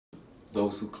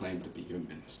those who claim to be your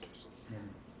ministers.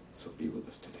 So be with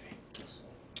us today.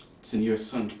 It's in your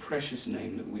Son's precious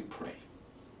name that we pray.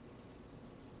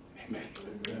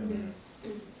 Amen.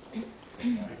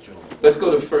 Let's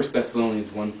go to 1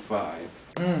 Thessalonians 1:5.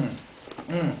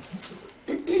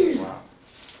 Wow.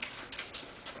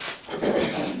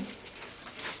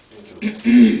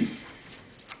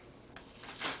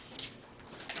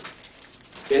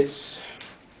 It's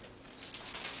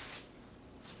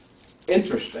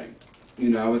interesting. You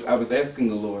know, I was asking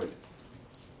the Lord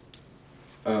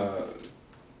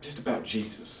just about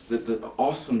Jesus, the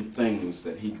awesome things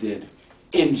that he did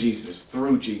in Jesus,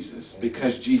 through Jesus,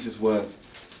 because Jesus was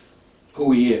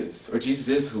who he is, or Jesus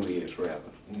is who he is, rather.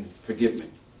 Forgive me.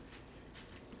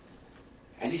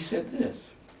 And he said this,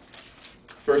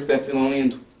 1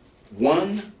 Thessalonians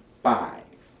 1:5,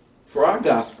 for our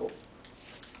gospel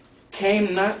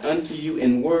came not unto you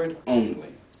in word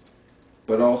only,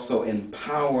 but also in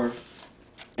power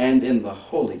and in the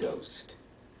Holy Ghost,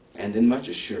 and in much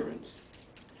assurance,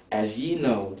 as ye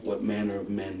know what manner of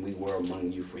men we were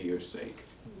among you for your sake.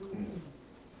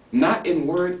 Not in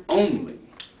word only,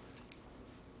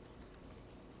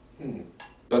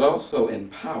 but also in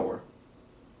power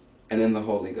and in the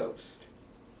Holy Ghost.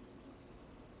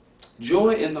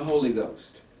 Joy in the Holy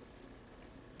Ghost.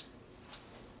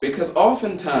 Because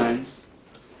oftentimes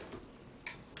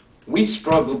we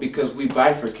struggle because we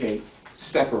bifurcate,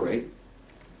 separate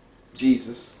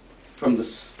Jesus from the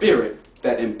Spirit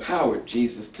that empowered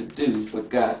Jesus to do what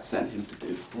God sent him to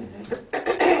do.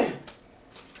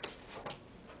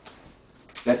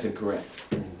 That's incorrect.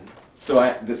 So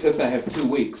since I have 2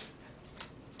 weeks,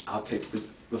 I'll take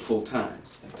the full time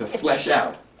to flesh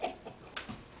out.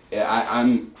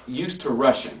 I'm used to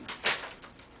rushing,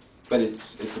 but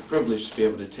it's a privilege to be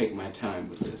able to take my time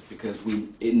with this because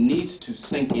it needs to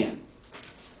sink in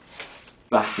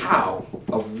the how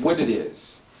of what it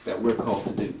is that we're called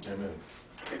to do. Amen.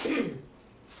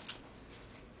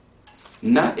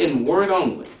 Not in word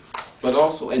only, but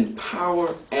also in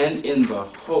power and in the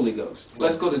Holy Ghost.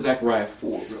 Let's go to Zechariah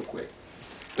 4 real quick.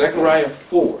 Zechariah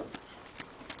 4.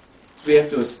 We have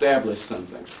to establish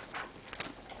something.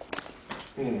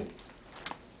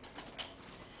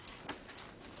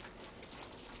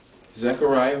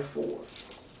 Zechariah 4.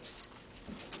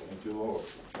 Thank you, Lord.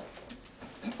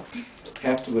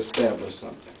 Have to establish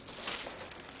something.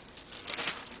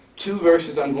 2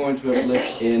 verses I'm going to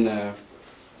uplift in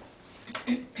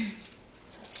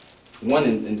one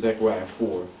in Zechariah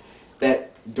 4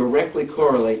 that directly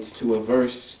correlates to a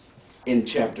verse in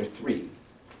chapter 3.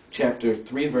 Chapter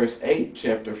 3 verse 8,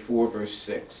 chapter 4 verse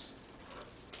 6.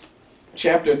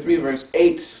 Chapter 3 verse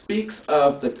 8 speaks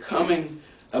of the coming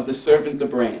of the servant, the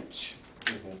branch,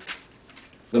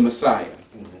 the Messiah,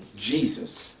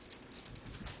 Jesus.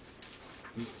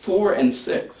 4 and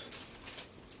 6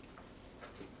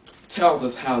 tells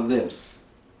us how this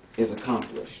is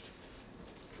accomplished.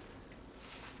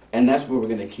 And that's where we're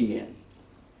going to key in.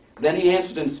 Then he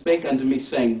answered and spake unto me,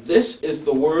 saying, This is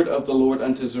the word of the Lord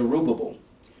unto Zerubbabel,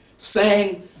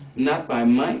 saying, Not by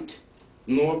might,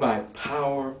 nor by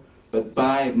power, but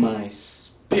by my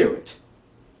Spirit,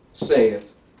 saith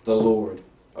the Lord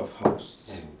of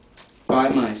hosts. By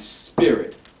my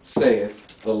Spirit, saith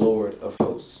the Lord of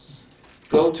hosts.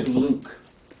 Go to Luke,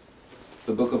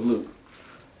 the book of Luke,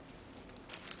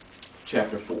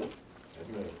 chapter 4.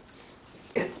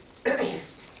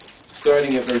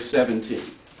 Starting at verse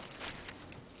 17.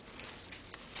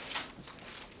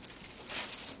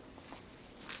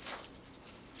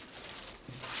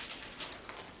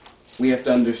 We have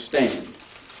to understand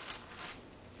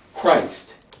Christ,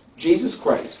 Jesus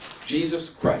Christ,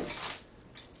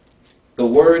 the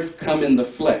Word come in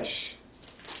the flesh,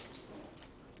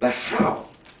 the how,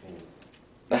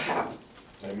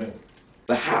 Amen.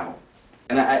 The how,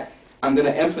 and I'm going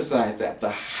to emphasize that, the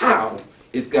how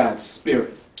is God's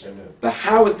Spirit. Amen. The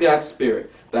how is God's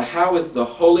Spirit. The how is the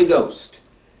Holy Ghost.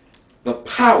 The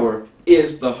power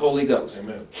is the Holy Ghost.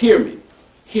 Amen. Hear me,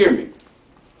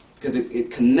 because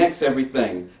it connects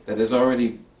everything that has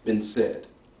already been said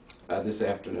this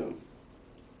afternoon.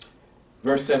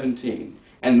 Verse 17,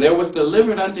 And there was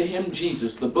delivered unto him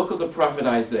Jesus the book of the prophet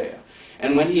Isaiah.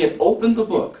 And when he had opened the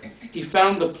book, he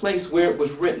found the place where it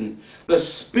was written, The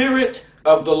Spirit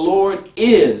of the Lord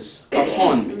is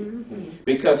upon me,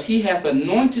 because he hath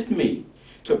anointed me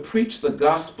to preach the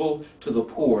gospel to the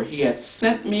poor. He hath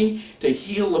sent me to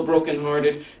heal the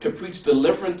brokenhearted, to preach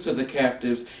deliverance to the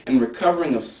captives, and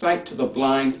recovering of sight to the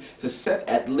blind, to set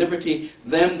at liberty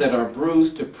them that are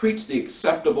bruised, to preach the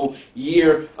acceptable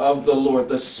year of the Lord.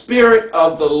 The Spirit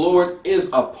of the Lord is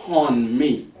upon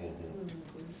me.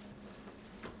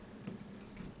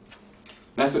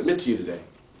 And I submit to you today,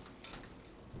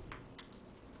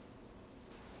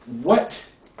 what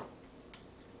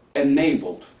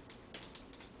enabled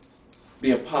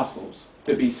the apostles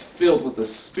to be filled with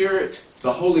the Spirit,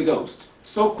 the Holy Ghost,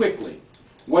 so quickly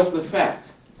was the fact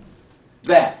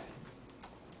that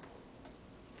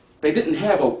they didn't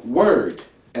have a word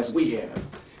as we have.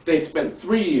 They'd spent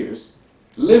 3 years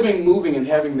living, moving, and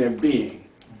having their being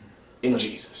in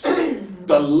Jesus.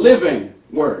 The living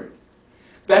Word.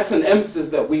 That's an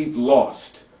emphasis that we've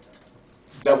lost,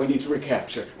 that we need to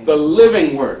recapture. The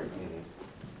living Word.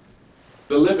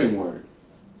 The living Word.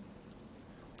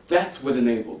 That's what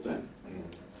enabled them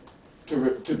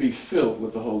to be filled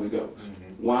with the Holy Ghost.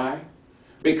 Why?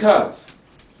 Because,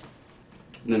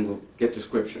 and then we'll get to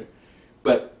Scripture,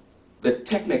 but the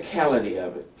technicality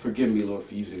of it, forgive me, Lord,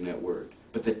 for using that word,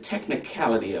 but the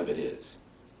technicality of it is,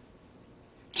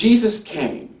 Jesus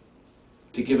came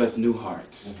to give us new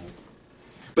hearts.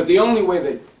 But the only way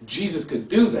that Jesus could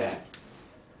do that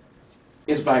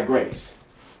is by grace.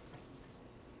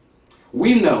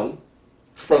 We know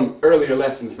from earlier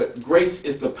lessons that grace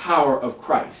is the power of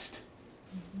Christ.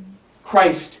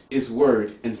 Christ is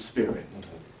Word and Spirit.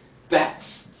 That's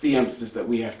the emphasis that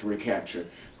we have to recapture.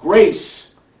 Grace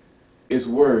is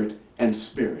Word and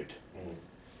Spirit.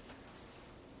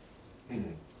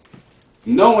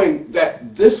 Knowing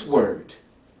that this Word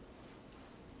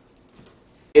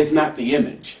is not the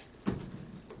image.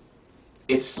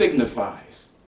 It signifies